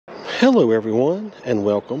Hello everyone, and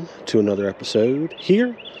welcome to another episode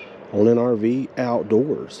here on NRV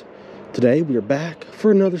Outdoors. Today we are back for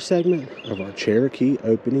another segment of our Cherokee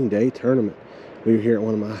opening day tournament. We are here at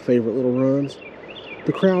one of my favorite little runs.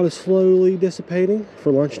 The crowd is slowly dissipating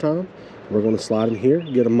for lunchtime. We're going to slide in here,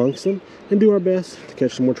 get amongst them, and do our best to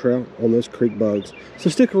catch some more trout on those creek bugs. So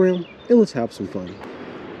stick around and let's have some fun.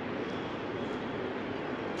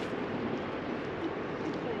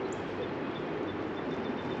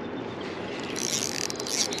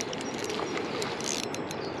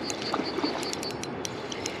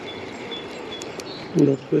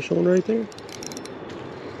 Another fish on right there.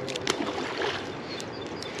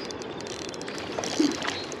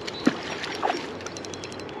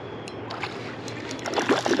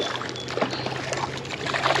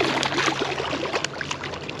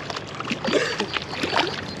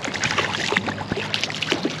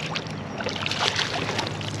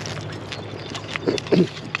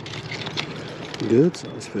 Good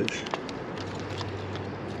size fish.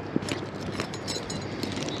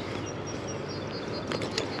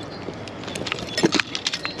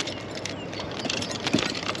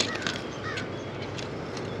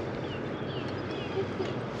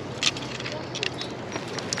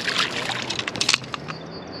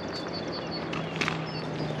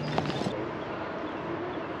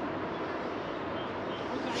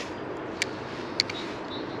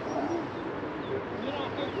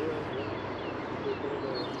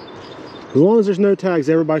 As long as there's no tags,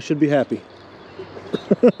 everybody should be happy.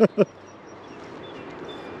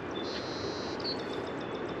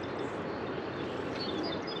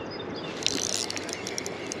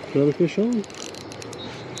 Another fish on.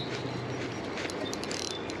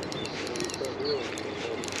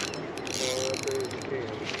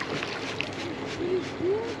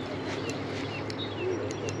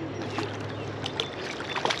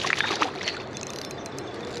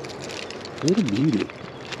 What a beauty.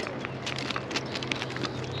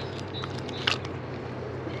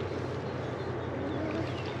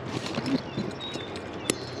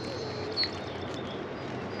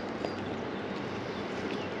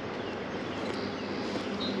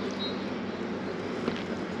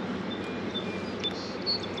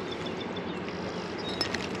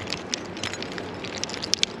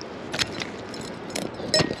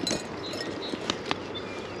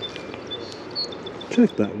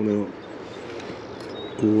 Check that one out.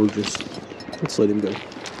 Gorgeous. Let's let him go.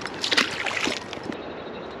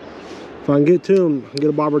 If I can get to him, I can get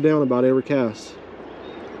a bobber down about every cast.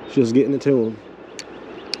 Just getting it to him.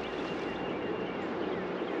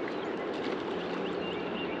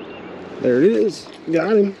 There it is.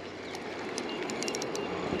 Got him.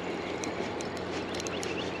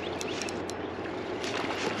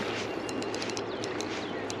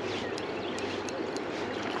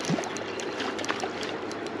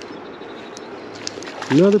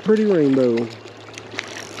 Another pretty rainbow.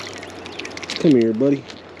 Come here, buddy.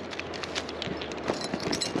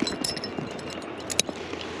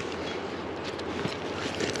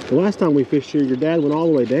 The last time we fished here, your dad went all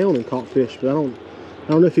the way down and caught fish, but I don't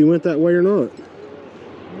know if he went that way or not.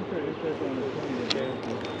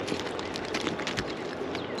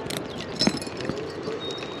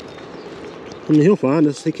 I mean, he'll find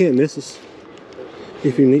us. He can't miss us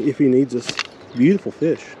if he needs us. Beautiful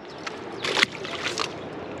fish.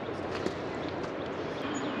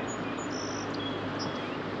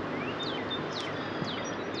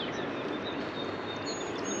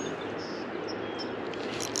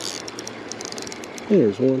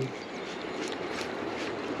 There's one.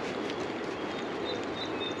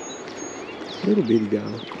 Little bitty guy.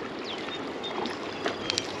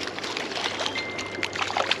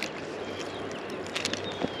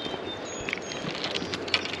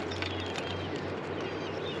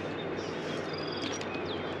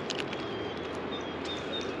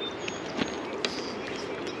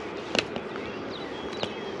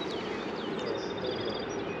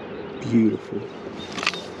 Beautiful.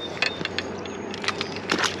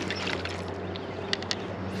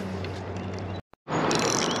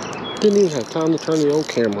 Didn't even have time to turn the old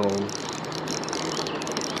camera on.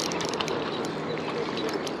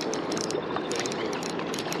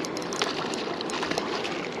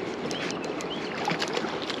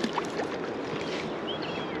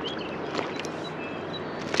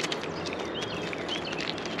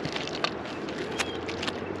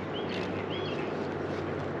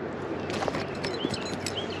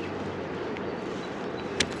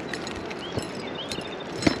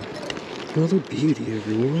 Another beauty,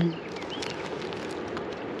 everyone.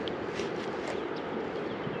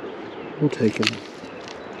 We'll take him.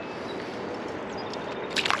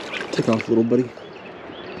 Take off, little buddy.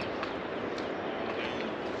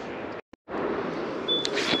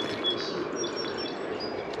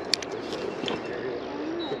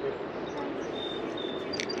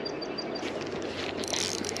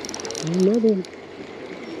 Another one.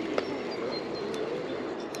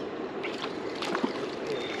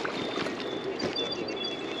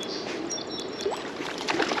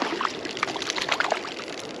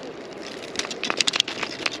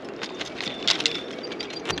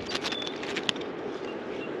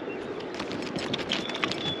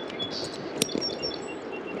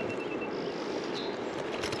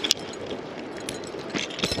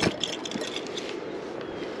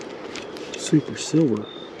 Super silver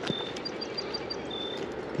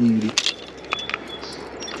beauty.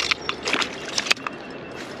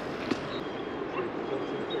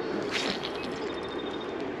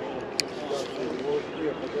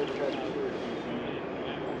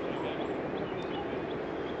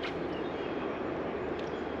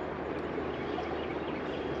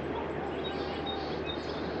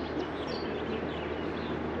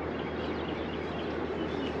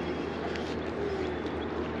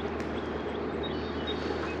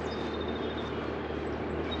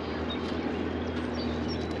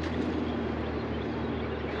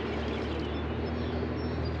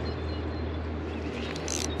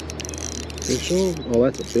 Fish on? Oh,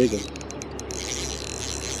 that's a big one.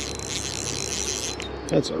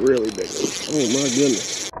 That's a really big one. Oh my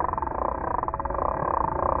goodness.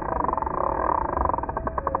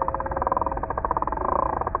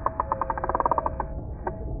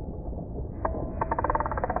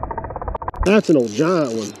 That's an old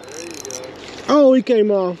giant one. There you go. Oh, he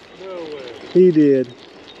came off. No way. He did.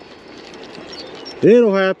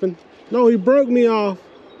 It'll happen. No, he broke me off.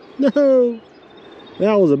 No.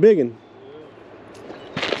 That was a big one.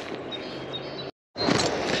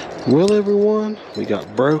 Well, everyone, we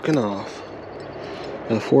got broken off.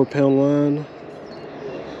 A 4-pound line.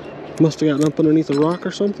 Must have gotten up underneath a rock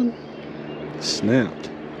or something.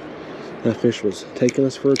 Snapped. That fish was taking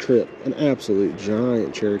us for a trip. An absolute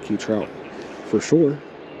giant Cherokee trout, for sure.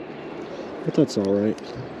 But that's all right.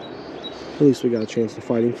 At least we got a chance to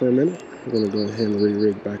fight him for a minute. We're going to go ahead and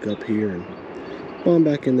re-rig back up here and bomb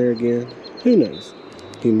back in there again. Who knows?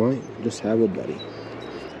 He might just have a buddy.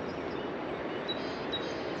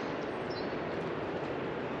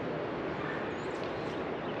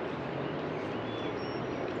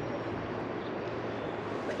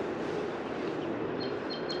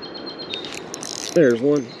 There's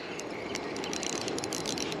one.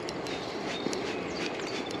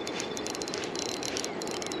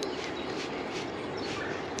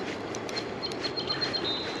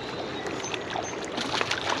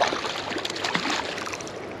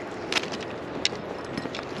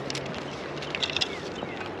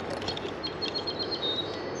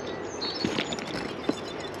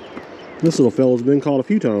 This little fella's been caught a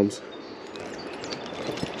few times.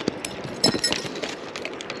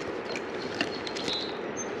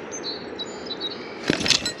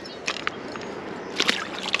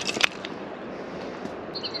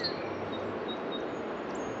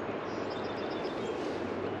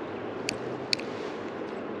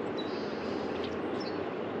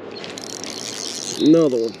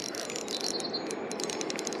 Another one.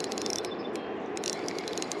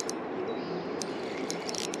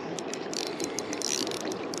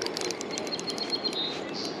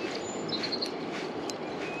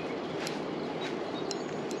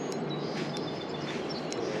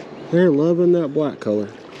 They're loving that black color.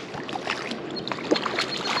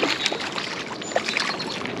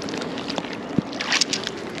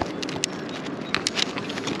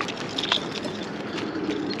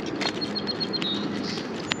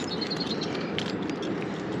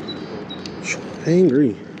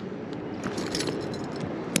 Angry.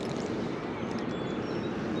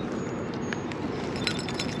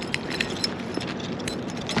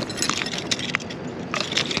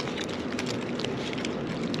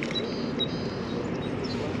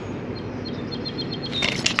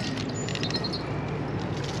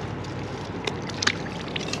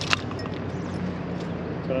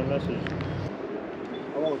 Got a message.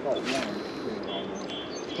 I've only caught one.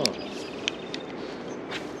 Huh.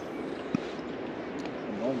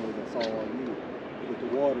 And normally that's all I use. With the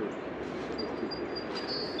water.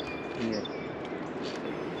 Yeah.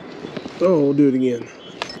 Oh, we'll do it again.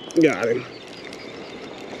 Got him.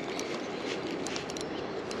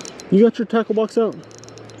 You got your tackle box out?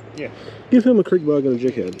 Yeah. Give him a creek bug and a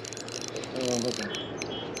jig head. Oh, I'm looking.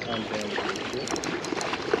 I'm down.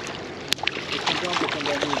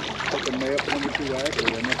 Put the map on the 2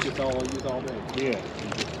 axle and that's just all I use all day. Yeah.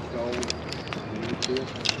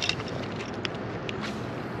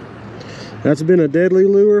 That's been a deadly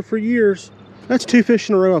lure for years. That's 2 fish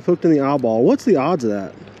in a row I've hooked in the eyeball. What's the odds of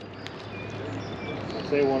that? I'd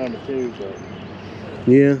say 1 out of 2, but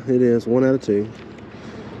Yeah, it is. 1 out of 2.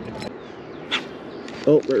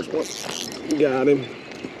 Oh, there's one. Got him.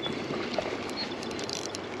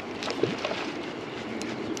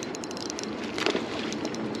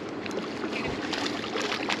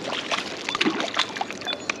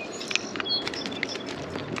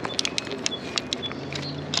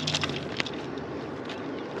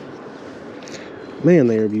 Man,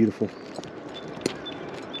 they are beautiful.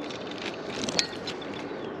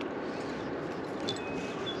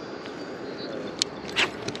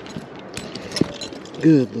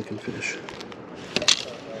 Good looking fish.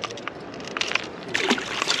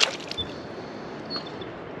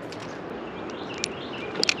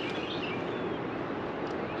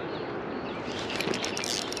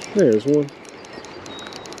 There's one.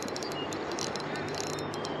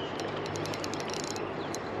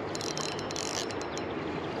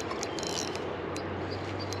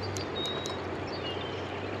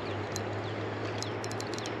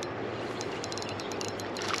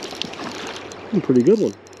 A pretty good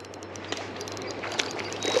one.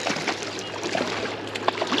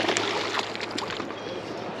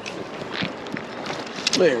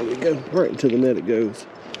 There we go. Right into the net it goes.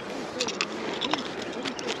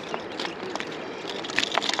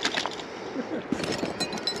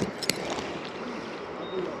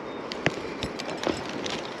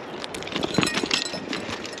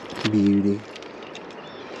 Beauty.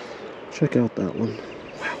 Check out that one.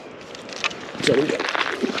 Wow. Let him go.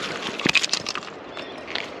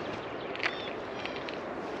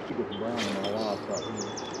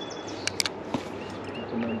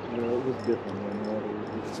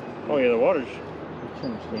 Oh yeah, the water's.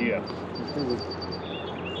 Yeah.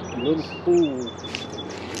 A little spool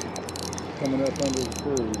coming up under the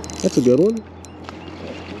pool. That's a good one.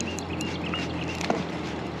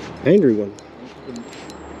 Angry one.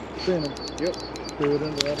 Center. Yep. Threw it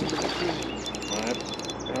under that under the pool.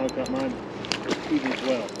 I got mine even as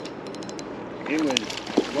well. It was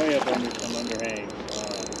way up under some underhang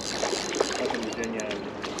up in Virginia.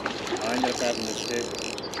 I ended up having to stick.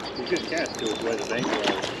 He couldn't cast to it where the bank was.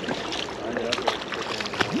 I ended up with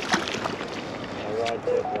a rod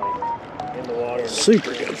tip like in the water.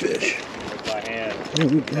 Super good fish. By hand. There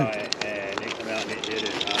we go. And it came out and it did it.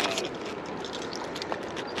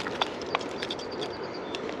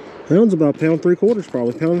 That one's about £1.75,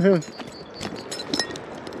 probably £1.50.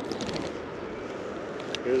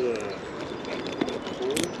 Here's a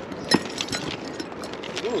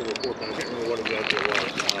report. I can't remember what exactly it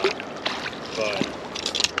was, but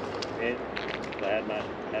I had my.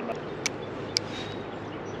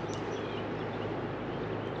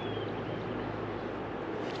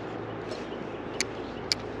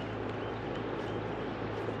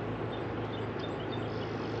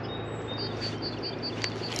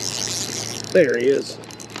 There he is.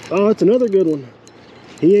 Oh, it's another good one.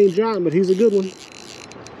 He ain't giant, but he's a good one.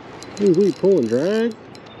 Ooh, we pull and drag.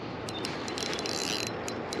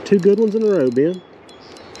 Two good ones in a row, Ben.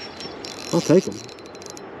 I'll take them.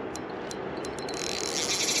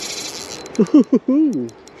 Ooh,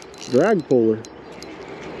 drag puller.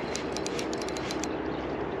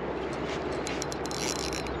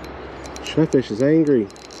 That fish is angry.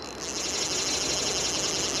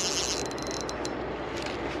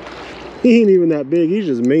 He ain't even that big, he's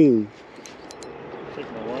just mean.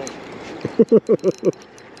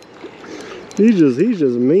 he's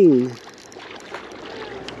just mean.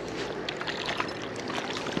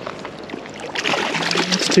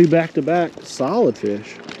 That's two back-to-back solid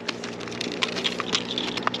fish.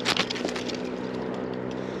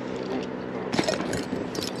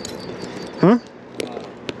 Huh?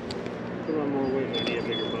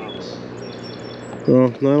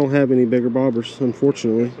 Well, I don't have any bigger bobbers,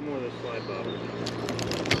 unfortunately.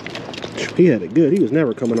 He had it good. He was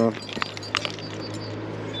never coming off.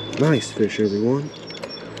 Nice fish, everyone.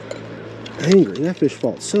 Angry. That fish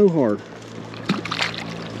fought so hard.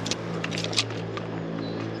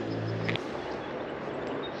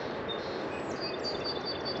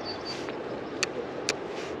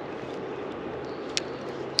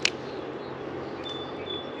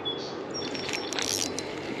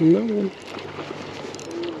 Another one.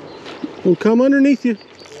 Will come underneath you.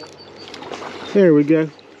 There we go.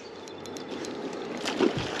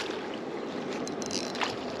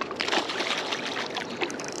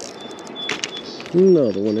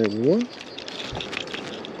 Another one, everyone.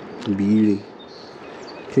 Beauty.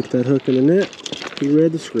 Kick that hook in the net. He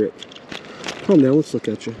read the script. Calm down, let's look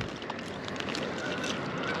at you.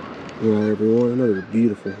 Alright, everyone, another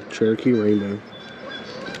beautiful Cherokee rainbow.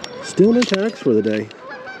 Still no tags for the day,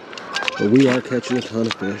 but we are catching a ton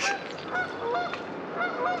of fish.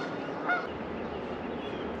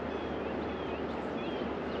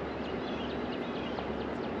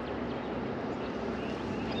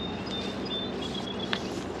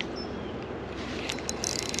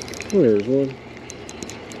 There's one.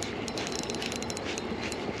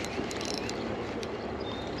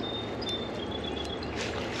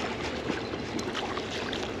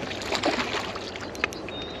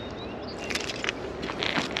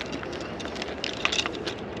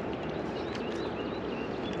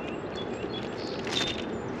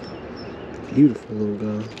 Beautiful little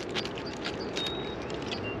guy.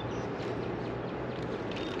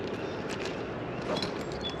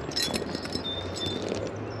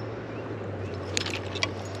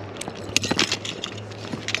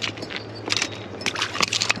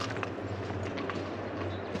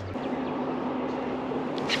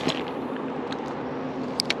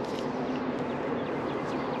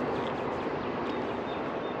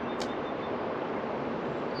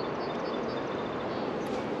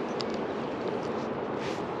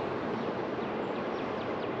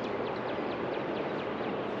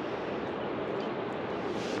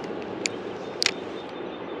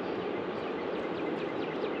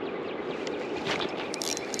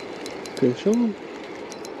 Fish on.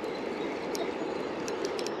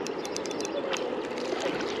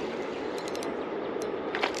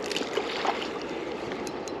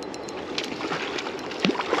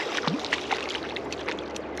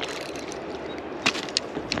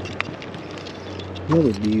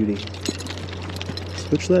 Another beauty.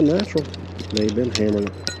 Switch to that natural. They've been hammering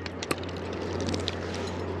it.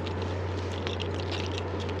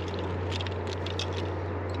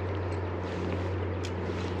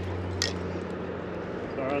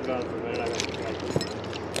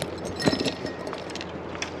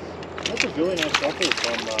 That's a really nice sucker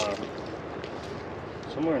from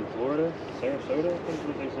somewhere in Florida, Sarasota, I think is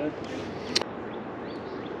what they said.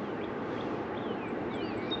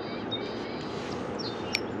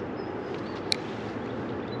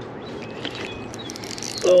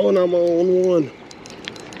 Oh, and I'm on one.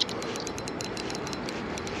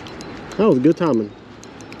 That was good timing.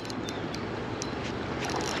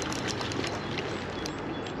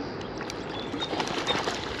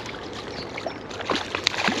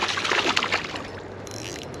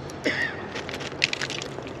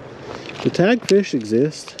 Do tag fish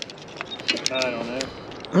exist? I don't know.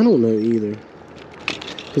 I don't know either.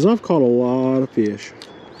 Because I've caught a lot of fish.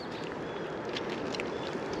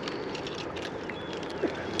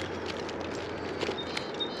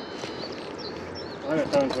 I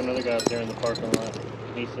got talking to another guy up there in the parking lot.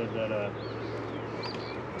 He said that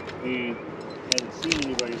he hadn't seen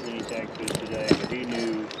anybody with any tag fish today, but he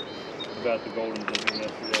knew about the golden from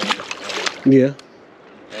yesterday. Yeah.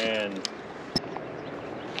 And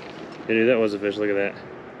yeah, dude, that was a fish. Look at that.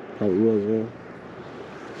 Probably was,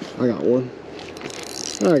 yeah. I got one.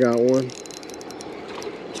 I got one.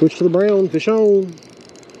 Switch to the brown. Fish on.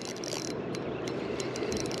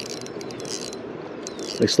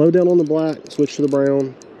 They slow down on the black, switch to the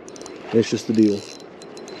brown. It's just the deal.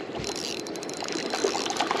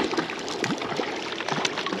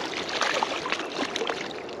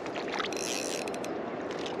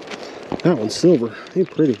 That one's silver.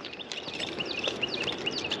 Ain't pretty.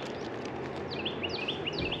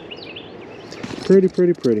 Pretty,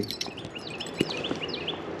 pretty, pretty.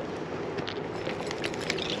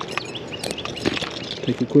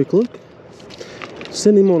 Take a quick look.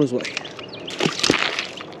 Send him on his way.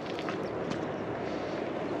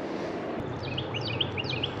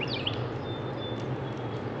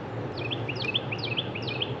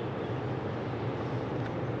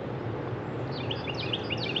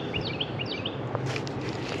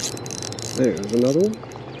 There's another one.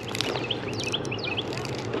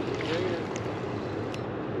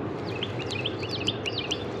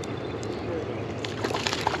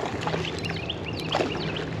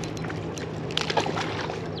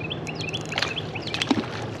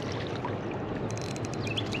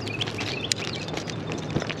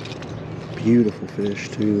 Beautiful fish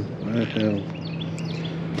too. Wow.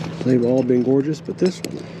 They've all been gorgeous, but this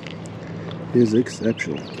one is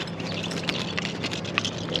exceptional.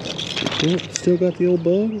 Yep, still got the old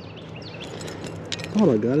bug. Thought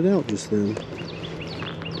I got it out just then,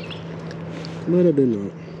 but I did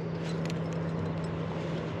not.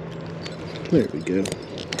 There we go.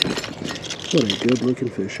 What a good looking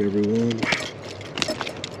fish, everyone.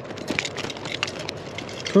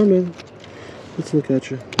 Come on. Let's look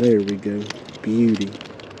at you. There we go. Beauty.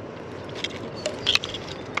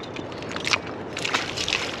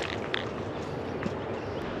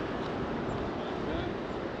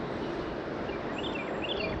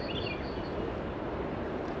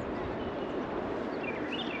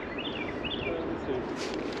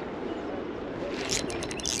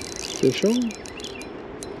 Fish on.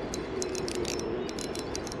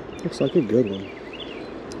 Looks like a good one.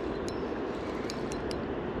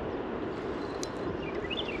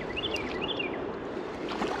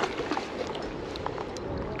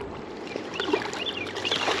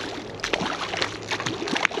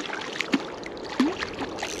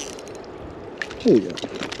 Oh yeah.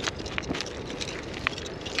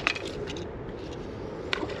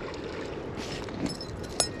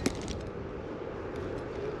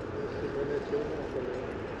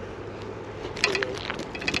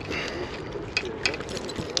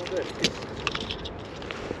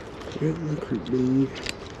 Yeah, that could be.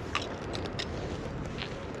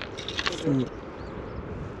 So.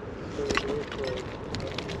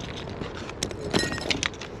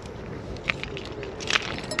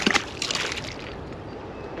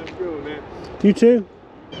 You too?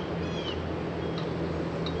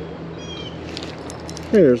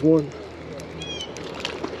 There's one.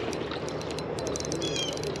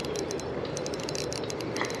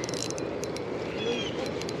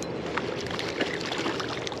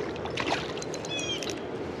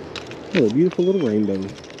 Oh, a beautiful little rainbow.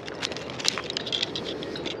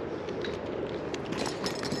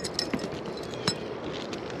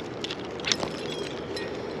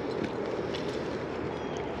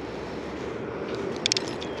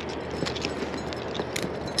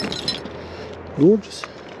 Gorgeous.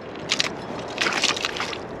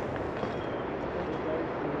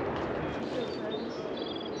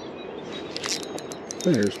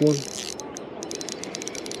 There's one.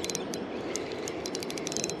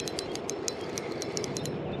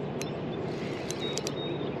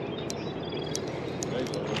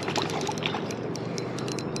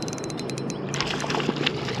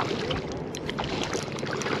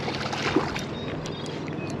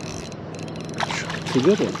 It's a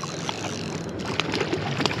good one.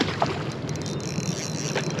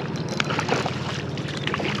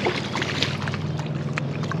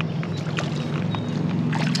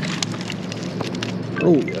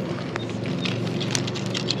 Oh yeah.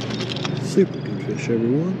 Super good fish,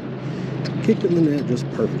 everyone. Kicked in the net just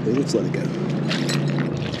perfectly. Let's let it go.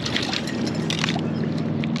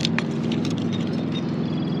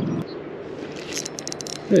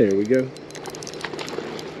 There we go.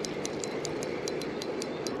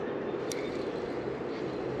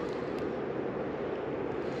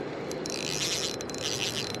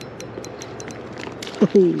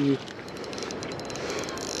 Oh.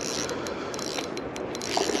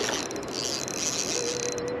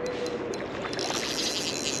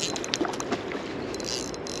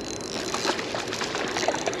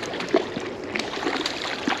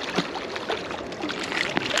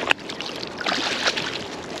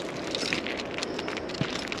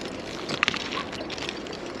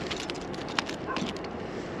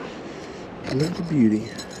 Another beauty.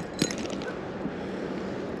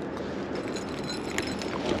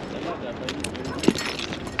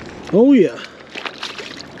 Oh yeah.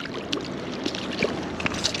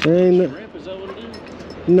 And Shrimp, is that what it is?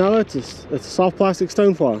 no, it's a soft plastic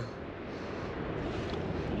stonefly.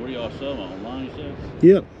 Where do y'all sell them? Online, you said?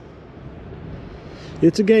 Yep.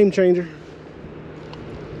 It's a game changer.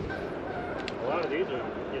 A lot of these are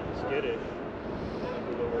getting skidded.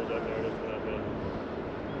 The lures I've noticed when I've been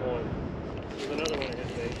going. There's another one I hit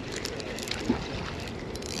today.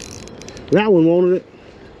 That one wanted it.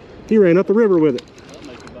 He ran up the river with it. That'll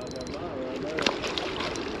make you buy that line right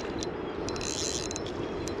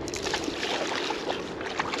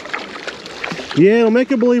there. Yeah, it'll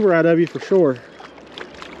make a believer out of you for sure.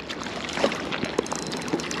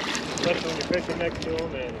 Especially when you're fishing next to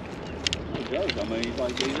them and... He does. I mean, he's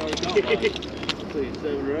like, he's already got like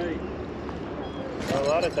 7 or 8. A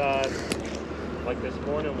lot of times, like this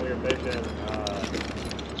morning we were fishing,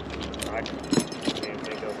 I can't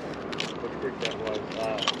think of which creek that was.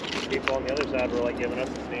 People on the other side were like giving us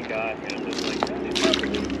the stink eye, and I'm just like,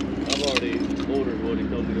 I've already ordered what he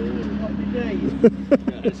told me to order. Yeah,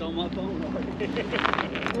 it's on my phone already.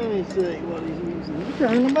 Let me see what he's using. You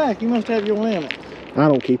turn them back. You must have your limit. I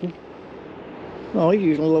don't keep them. No, he's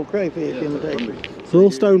using a little crayfish imitation. It's a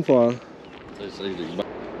little stonefly. Let's see these.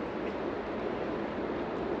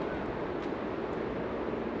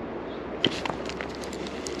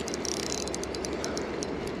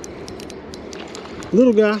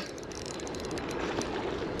 Little guy.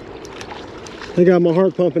 I got my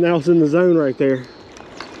heart pumping. I was in the zone right there.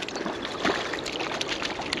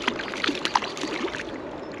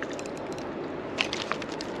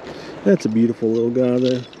 That's a beautiful little guy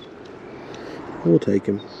there. We'll take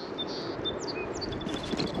him.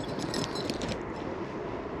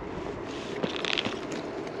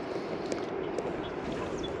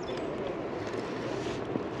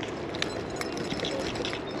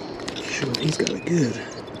 Sure, he's got it good.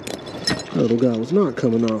 That little guy was not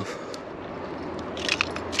coming off.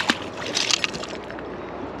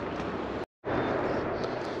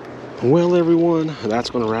 Well, everyone, that's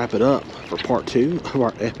going to wrap it up for part 2 of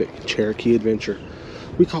our epic Cherokee adventure.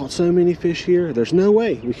 We caught so many fish here, there's no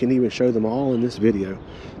way we can even show them all in this video.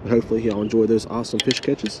 But hopefully y'all enjoy those awesome fish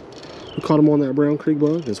catches. We caught them on that brown creek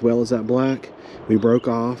bug as well as that black. We broke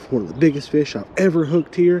off one of the biggest fish I've ever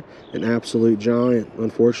hooked here, an absolute giant.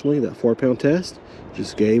 Unfortunately, that 4-pound test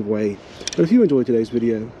just gave way. But if you enjoyed today's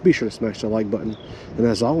video, be sure to smash that like button. And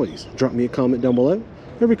as always, drop me a comment down below.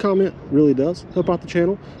 Every comment really does help out the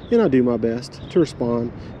channel, and I do my best to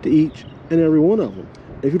respond to each and every one of them.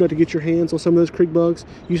 If you'd like to get your hands on some of those creek bugs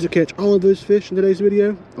used to catch all of those fish in today's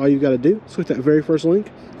video, all you've got to do is click that very first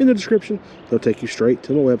link in the description. It'll take you straight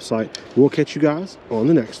to my website. We'll catch you guys on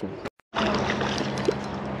the next one.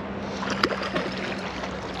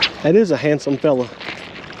 That is a handsome fella.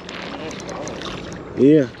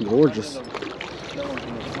 Yeah, gorgeous.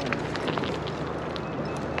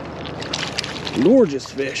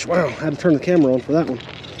 Gorgeous fish. Wow, I had to turn the camera on for that one.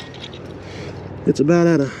 It's about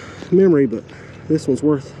out of memory, but this one's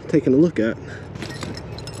worth taking a look at.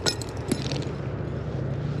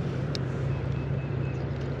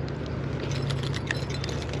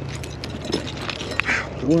 Wow,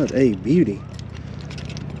 what a beauty.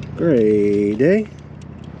 Great day.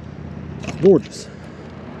 Gorgeous.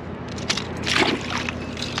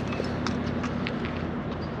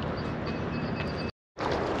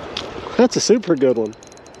 That's a super good one.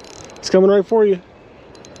 It's coming right for you.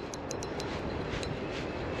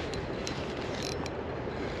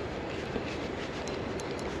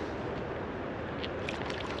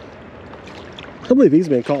 I believe he's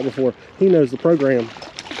been caught before. He knows the program.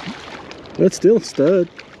 That's still a stud.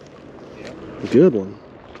 Yeah. Good one.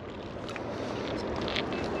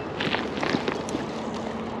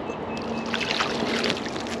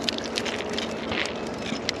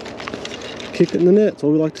 Kicked it in the net. That's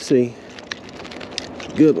what we like to see.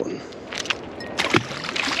 Good one.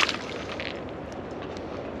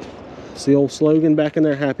 It's the old slogan back in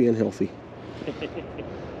there, happy and healthy.